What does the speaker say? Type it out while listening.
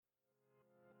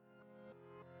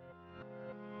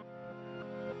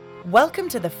Welcome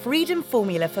to the Freedom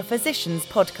Formula for Physicians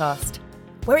podcast,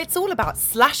 where it's all about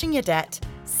slashing your debt,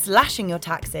 slashing your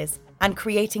taxes, and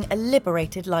creating a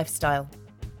liberated lifestyle.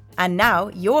 And now,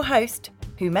 your host,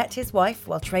 who met his wife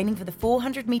while training for the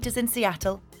 400 meters in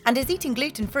Seattle and is eating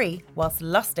gluten-free whilst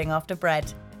lusting after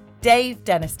bread, Dave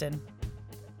Denniston.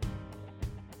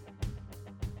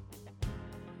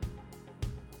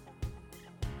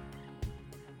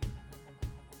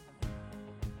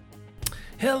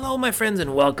 Hello, my friends,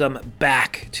 and welcome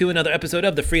back to another episode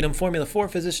of the Freedom Formula for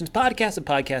Physicians podcast, a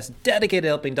podcast dedicated to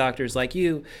helping doctors like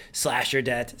you slash your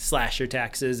debt, slash your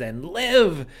taxes, and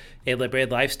live a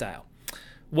liberated lifestyle.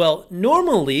 Well,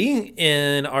 normally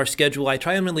in our schedule, I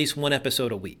try and release one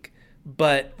episode a week.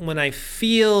 But when I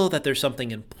feel that there's something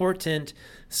important,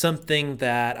 something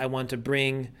that I want to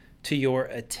bring to your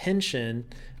attention,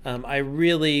 I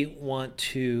really want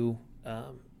to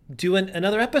do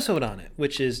another episode on it,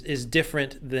 which is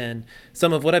different than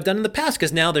some of what I've done in the past,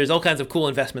 because now there's all kinds of cool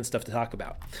investment stuff to talk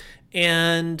about.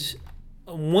 And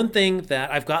one thing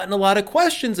that I've gotten a lot of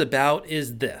questions about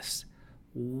is this.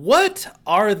 What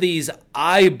are these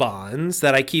IBonds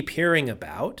that I keep hearing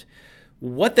about?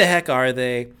 What the heck are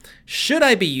they? Should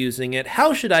I be using it?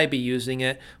 How should I be using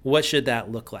it? What should that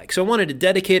look like? So I wanted to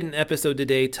dedicate an episode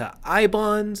today to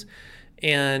IBonds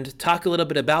and talk a little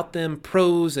bit about them,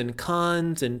 pros and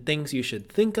cons and things you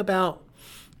should think about.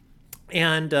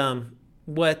 And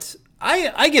what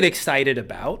I get excited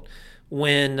about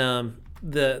when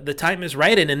the time is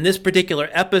right, and in this particular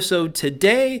episode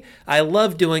today, I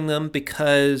love doing them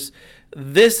because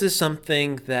this is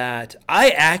something that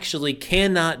I actually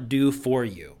cannot do for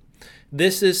you.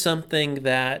 This is something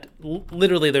that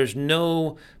literally there's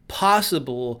no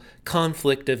possible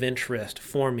conflict of interest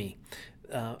for me.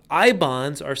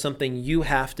 IBonds are something you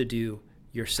have to do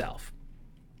yourself.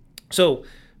 So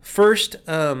first,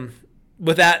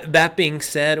 with that being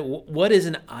said, what is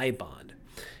an IBond?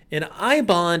 An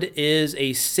IBond is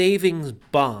a savings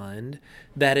bond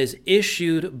that is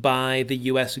issued by the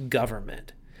U.S.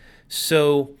 government.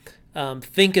 So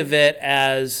think of it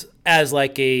as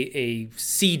like a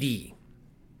CD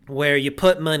where you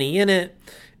put money in it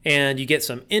and you get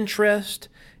some interest.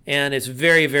 And it's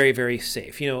very, very, very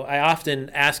safe. You know, I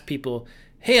often ask people,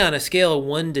 hey, on a scale of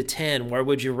 1 to 10, where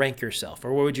would you rank yourself?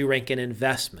 Or where would you rank an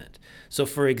investment? So,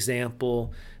 for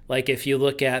example, like if you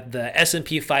look at the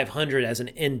S&P 500 as an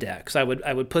index, I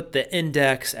would put the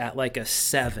index at like a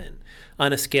 7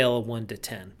 on a scale of 1 to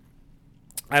 10.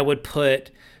 I would put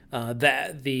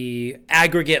the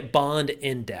aggregate bond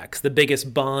index, the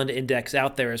biggest bond index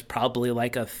out there, is probably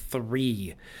like a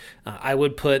 3. I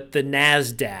would put the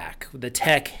NASDAQ, the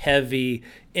tech-heavy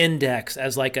index,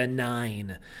 as like a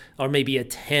 9 or maybe a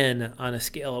 10 on a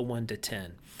scale of 1 to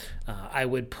 10. I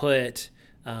would put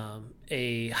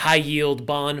a high-yield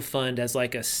bond fund as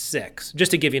like a 6,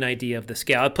 just to give you an idea of the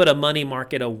scale. I'd put a money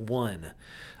market a 1.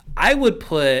 I would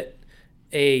put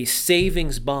a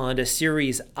savings bond, a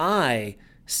Series I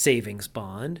savings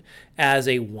bond, as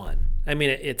a 1. I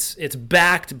mean, it's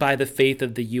backed by the faith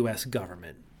of the U.S.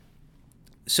 government.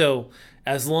 So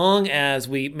as long as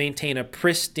we maintain a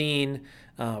pristine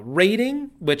rating,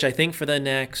 which I think for the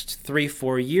next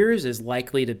 3-4 years is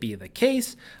likely to be the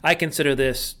case, I consider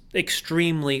this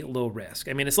extremely low risk.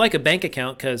 I mean, it's like a bank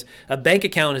account, because a bank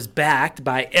account is backed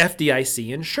by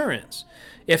FDIC insurance.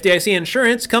 FDIC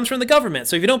insurance comes from the government.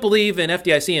 So if you don't believe in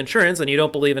FDIC insurance, then you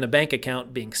don't believe in a bank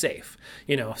account being safe.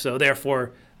 So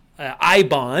therefore,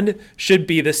 IBond should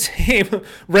be the same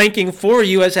ranking for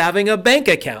you as having a bank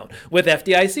account with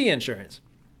FDIC insurance,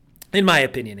 in my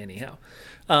opinion, anyhow.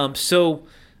 So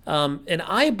an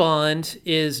IBond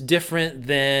is different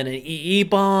than an EE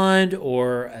bond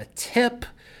or a TIP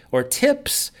or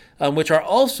TIPS, which are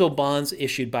also bonds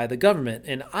issued by the government.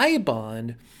 An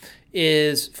IBond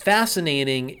is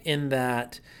fascinating in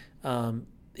that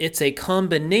it's a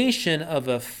combination of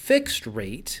a fixed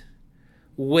rate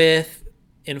with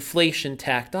inflation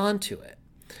tacked onto it.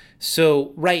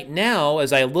 So right now,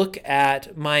 as I look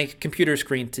at my computer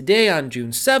screen today on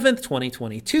June 7th,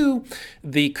 2022,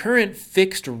 the current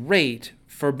fixed rate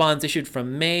for bonds issued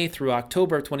from May through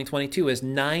October of 2022 is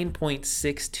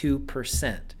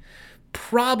 9.62%.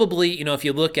 Probably, if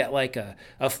you look at like a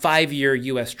 5-year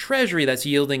U.S. Treasury, that's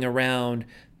yielding around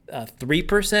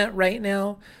 3% right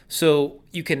now. So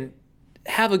you can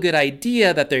have a good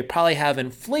idea that they probably have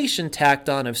inflation tacked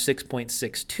on of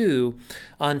 6.62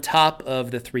 on top of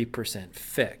the 3%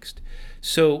 fixed.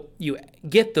 So you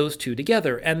get those two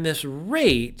together, and this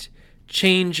rate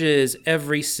changes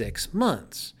every 6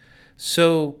 months.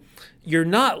 So you're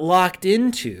not locked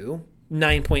into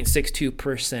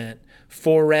 9.62%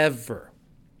 forever.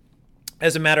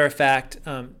 As a matter of fact,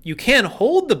 you can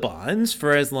hold the bonds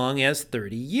for as long as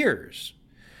 30 years.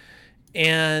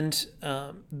 And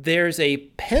there's a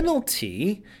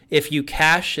penalty if you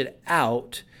cash it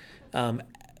out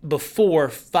before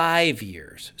 5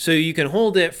 years. So you can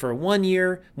hold it for 1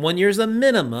 year. 1 year is a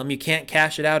minimum. You can't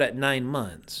cash it out at 9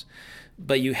 months.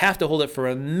 But you have to hold it for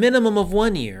a minimum of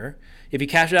 1 year. If you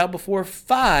cash it out before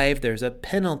 5, there's a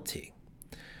penalty.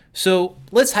 So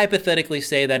let's hypothetically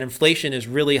say that inflation is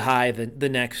really high the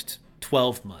next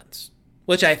 12 months,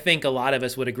 which I think a lot of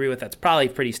us would agree with. That's probably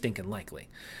pretty stinking likely.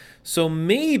 So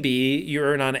maybe you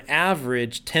earn on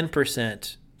average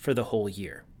 10% for the whole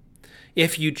year.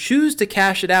 If you choose to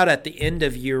cash it out at the end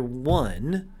of year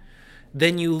 1,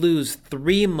 then you lose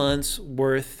 3 months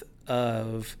worth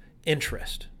of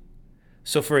interest.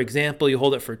 So for example, you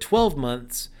hold it for 12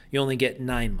 months, you only get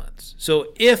 9 months. So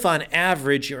if on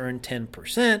average you earn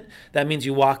 10%, that means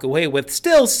you walk away with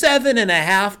still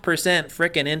 7.5%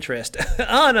 frickin' interest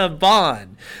on a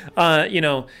bond.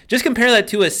 Just compare that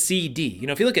to a CD.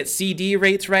 If you look at CD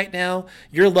rates right now,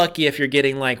 you're lucky if you're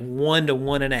getting like 1 to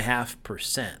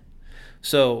 1.5%.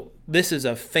 So this is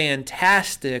a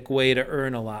fantastic way to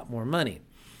earn a lot more money.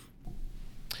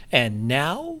 And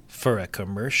now for a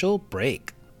commercial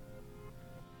break.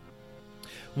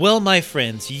 Well, my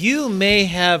friends, you may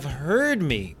have heard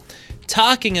me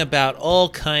talking about all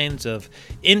kinds of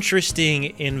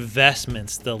interesting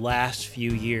investments the last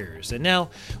few years. And now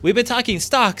we've been talking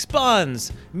stocks,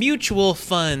 bonds, mutual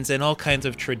funds, and all kinds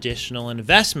of traditional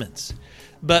investments.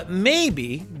 But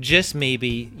maybe, just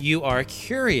maybe, you are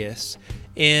curious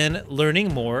in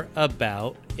learning more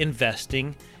about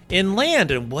investing in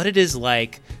land and what it is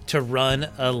like to run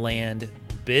a land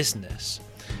business.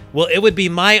 Well, it would be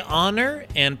my honor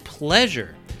and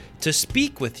pleasure to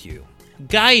speak with you,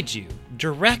 guide you,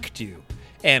 direct you,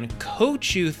 and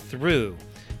coach you through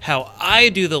how I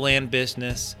do the land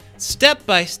business step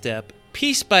by step,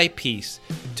 piece by piece,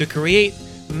 to create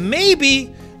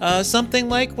maybe something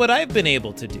like what I've been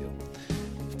able to do.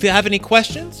 If you have any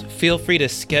questions, feel free to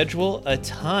schedule a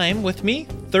time with me,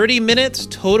 30 minutes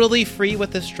totally free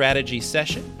with a strategy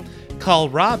session. Call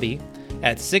Robbie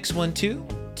at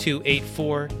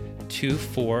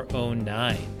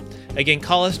 612-284-2409. Again,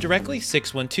 call us directly,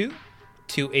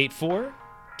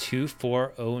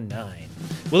 612-284-2409.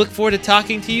 We look forward to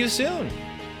talking to you soon.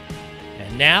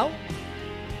 And now,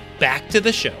 back to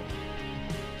the show.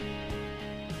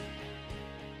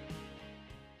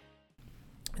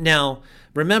 Now,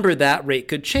 remember that rate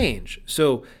could change.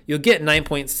 So you'll get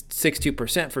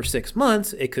 9.62% for 6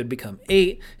 months. It could become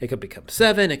 8. It could become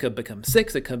 7. It could become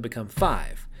 6. It could become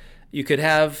 5. You could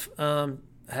have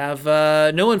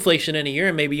no inflation in a year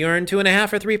and maybe you earn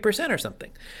 2.5% or 3% or something.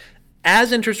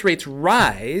 As interest rates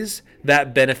rise,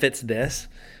 that benefits this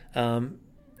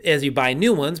as you buy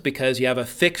new ones because you have a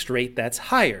fixed rate that's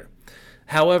higher.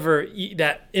 However,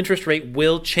 that interest rate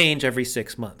will change every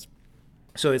 6 months.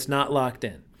 So it's not locked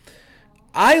in.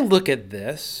 I look at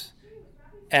this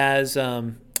as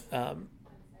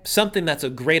something that's a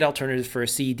great alternative for a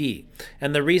CD.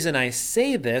 And the reason I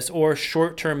say this, or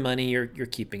short-term money you're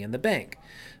keeping in the bank.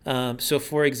 So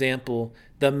for example,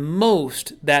 the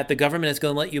most that the government is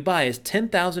going to let you buy is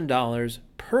 $10,000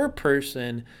 per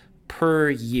person per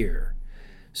year.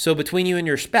 So between you and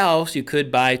your spouse, you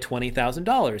could buy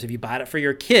 $20,000. If you bought it for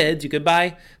your kids, you could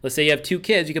buy, let's say you have 2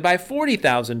 kids, you could buy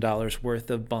 $40,000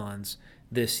 worth of bonds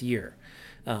this year.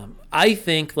 I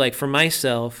think, like for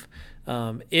myself,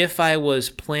 if I was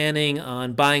planning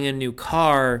on buying a new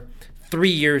car 3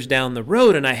 years down the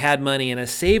road and I had money in a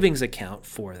savings account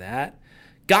for that,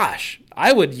 gosh,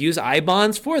 I would use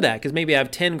IBonds for that because maybe I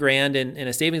have 10 grand in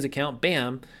a savings account,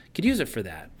 bam, could use it for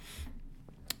that.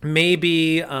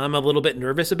 Maybe I'm a little bit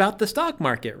nervous about the stock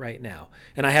market right now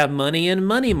and I have money in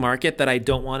money market that I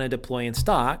don't want to deploy in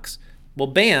stocks. Well,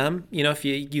 bam, if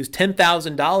you use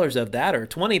 $10,000 of that or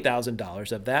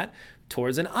 $20,000 of that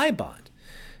towards an IBond.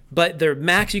 But the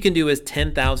max you can do is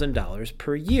 $10,000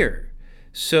 per year.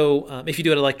 So if you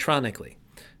do it electronically.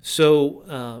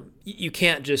 So you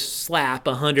can't just slap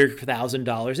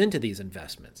 $100,000 into these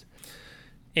investments.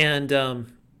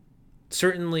 And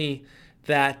certainly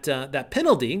that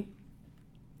penalty,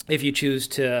 if you choose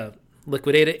to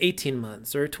liquidate at 18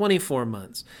 months or 24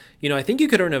 months, I think you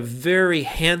could earn a very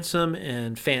handsome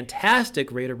and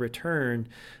fantastic rate of return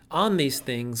on these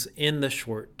things in the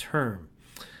short term.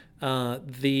 One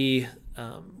of the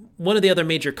other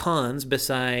major cons,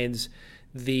 besides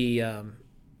the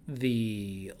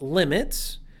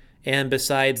limits and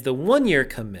besides the 1 year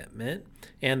commitment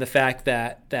and the fact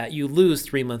that you lose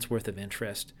 3 months worth of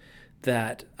interest,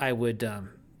 that I would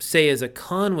say is a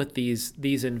con with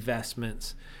these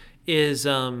investments is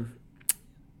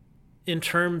in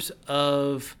terms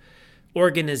of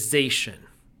organization,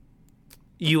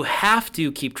 you have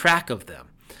to keep track of them.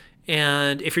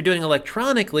 And if you're doing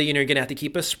electronically, you're going to have to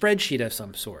keep a spreadsheet of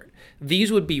some sort.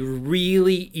 These would be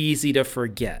really easy to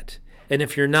forget. And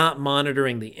if you're not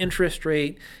monitoring the interest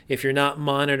rate, if you're not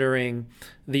monitoring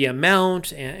the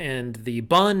amount and the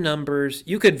bond numbers,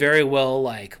 you could very well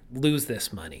lose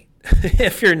this money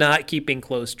if you're not keeping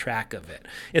close track of it.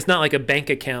 It's not like a bank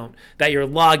account that you're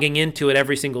logging into it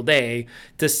every single day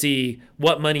to see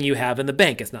what money you have in the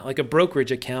bank. It's not like a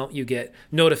brokerage account. You get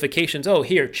notifications, oh,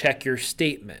 here, check your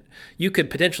statement. You could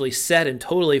potentially set and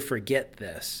totally forget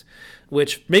this,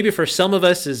 which maybe for some of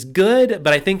us is good,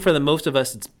 but I think for the most of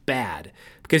us it's bad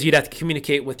because you'd have to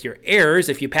communicate with your heirs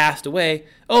if you passed away.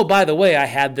 Oh, by the way, I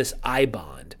had this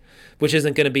IBond, which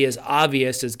isn't going to be as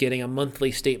obvious as getting a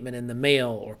monthly statement in the mail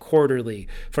or quarterly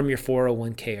from your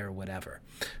 401k or whatever.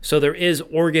 So there is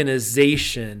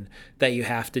organization that you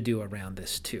have to do around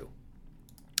this too.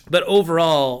 But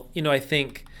overall, I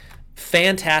think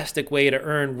fantastic way to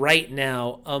earn right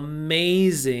now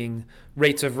amazing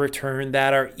rates of return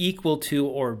that are equal to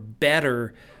or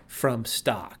better from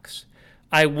stocks.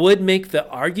 I would make the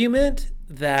argument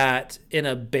that in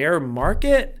a bear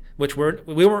market, which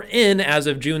we were in as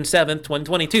of June 7th,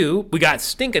 2022, we got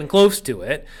stinking close to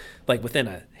it, like within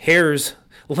a hair's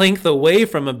length away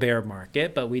from a bear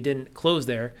market, but we didn't close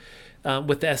there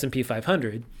with the S&P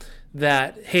 500,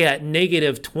 that, hey, at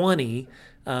negative 20,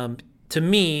 to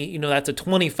me, that's a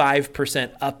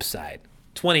 25% upside.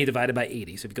 20 divided by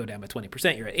 80. So if you go down by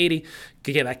 20%, you're at 80. You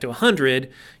could get back to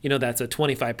 100, that's a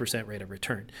 25% rate of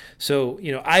return. So,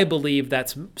 I believe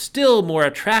that's still more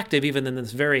attractive even than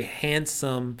this very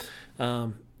handsome,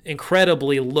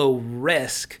 incredibly low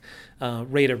risk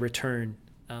rate of return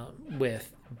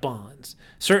with bonds.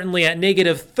 Certainly at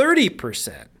negative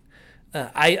 30%,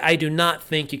 I do not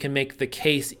think you can make the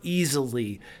case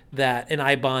easily that an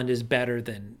IBond is better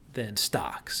than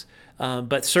stocks.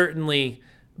 But certainly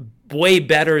way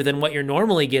better than what you're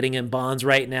normally getting in bonds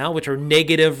right now, which are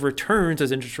negative returns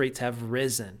as interest rates have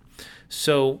risen.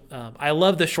 So I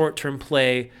love the short-term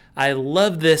play. I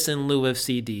love this in lieu of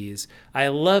CDs. I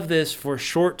love this for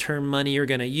short-term money you're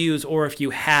going to use, or if you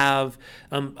have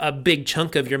a big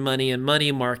chunk of your money in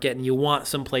money market and you want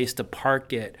some place to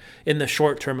park it in the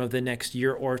short term of the next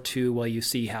year or two while you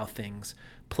see how things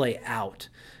play out.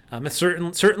 It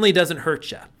certainly doesn't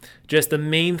hurt you. Just the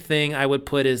main thing I would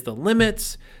put is the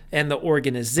limits and the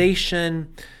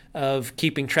organization of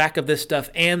keeping track of this stuff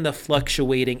and the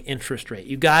fluctuating interest rate.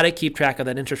 You got to keep track of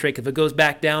that interest rate. If it goes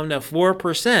back down to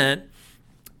 4%,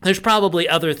 there's probably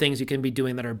other things you can be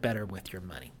doing that are better with your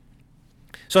money.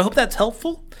 So I hope that's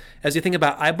helpful. As you think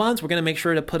about IBonds, we're going to make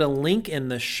sure to put a link in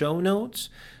the show notes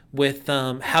with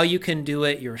how you can do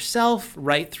it yourself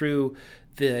right through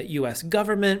the U.S.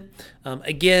 government.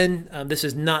 Again, this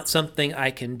is not something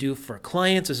I can do for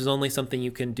clients. This is only something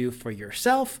you can do for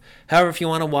yourself. However, if you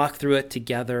want to walk through it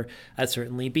together, I'd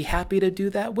certainly be happy to do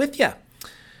that with you.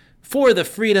 For the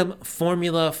Freedom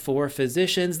Formula for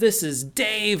Physicians, this is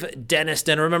Dave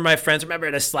Deniston. Remember, my friends,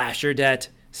 remember to slash your debt,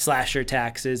 slash your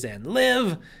taxes, and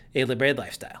live a liberated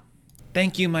lifestyle.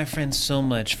 Thank you, my friends, so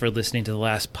much for listening to the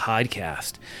last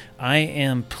podcast. I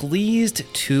am pleased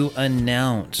to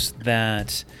announce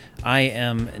that I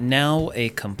am now a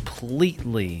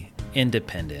completely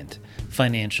independent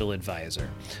financial advisor,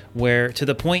 where to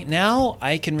the point now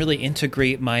I can really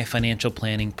integrate my financial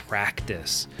planning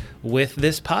practice with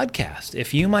this podcast.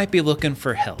 If you might be looking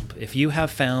for help, if you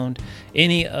have found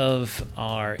any of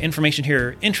our information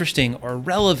here interesting or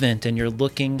relevant and you're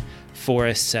looking for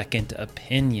a second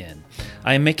opinion,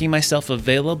 I am making myself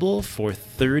available for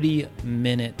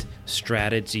 30-minute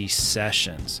strategy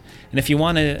sessions. And if you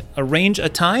want to arrange a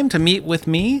time to meet with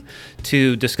me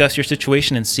to discuss your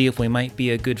situation and see if we might be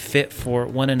a good fit for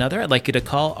one another, I'd like you to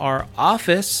call our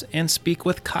office and speak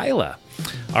with Kyla.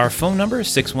 Our phone number is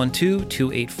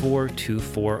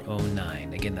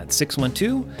 612-284-2409. Again, that's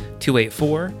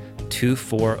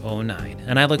 612-284-2409.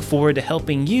 And I look forward to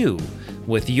helping you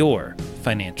with your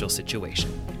financial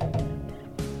situation.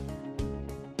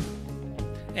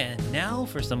 And now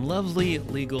for some lovely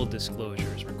legal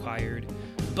disclosures required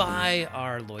by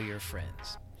our lawyer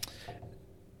friends.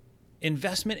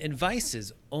 Investment advice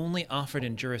is only offered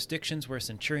in jurisdictions where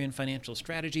Centurion Financial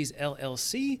Strategies,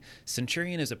 LLC,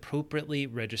 Centurion is appropriately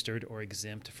registered or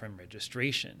exempt from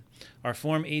registration. Our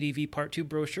Form ADV Part 2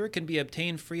 brochure can be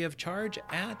obtained free of charge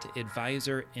at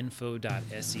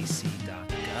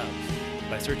advisorinfo.sec.gov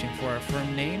by searching for our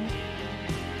firm name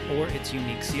or its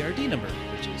unique CRD number,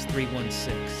 which is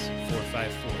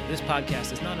 316454. This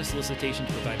podcast is not a solicitation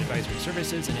to provide advisory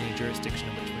services in any jurisdiction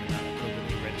in which we are not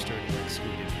appropriately registered registered or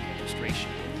excluded from registration.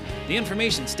 The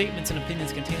information, statements, and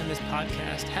opinions contained in this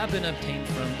podcast have been obtained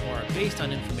from or are based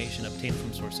on information obtained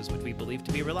from sources which we believe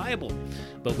to be reliable,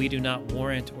 but we do not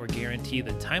warrant or guarantee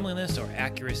the timeliness or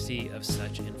accuracy of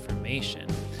such information.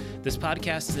 This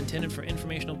podcast is intended for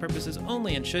informational purposes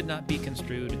only and should not be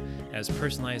construed as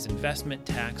personalized investment,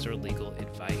 tax, or legal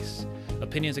advice.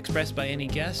 Opinions expressed by any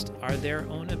guest are their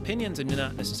own opinions and do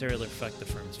not necessarily reflect the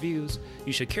firm's views.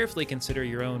 You should carefully consider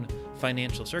your own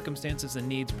financial circumstances and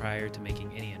needs prior to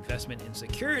making any investment in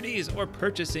securities or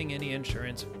purchasing any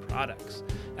insurance products.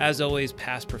 As always,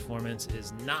 past performance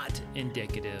is not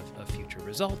indicative of future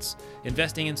results.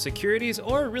 Investing in securities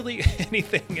or really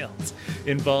anything else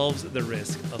involves the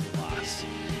risk of loss.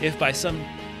 If by some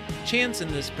chance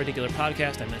in this particular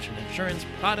podcast I mentioned insurance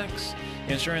products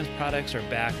are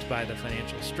backed by the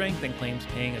financial strength and claims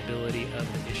paying ability of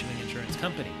the issuing insurance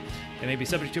company. They may be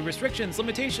subject to restrictions,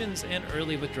 limitations, and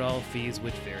early withdrawal fees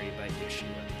which vary by issuer.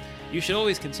 You should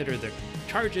always consider the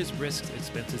charges, risks,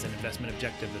 expenses, and investment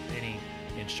objective of any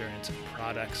insurance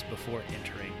products before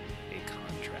entering a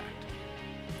contract.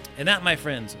 And that, my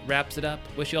friends, wraps it up.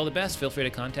 Wish you all the best. Feel free to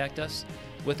contact us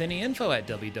with any info at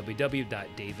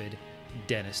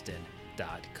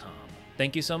www.daviddeniston.com.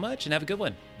 Thank you so much and have a good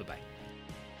one. Bye-bye.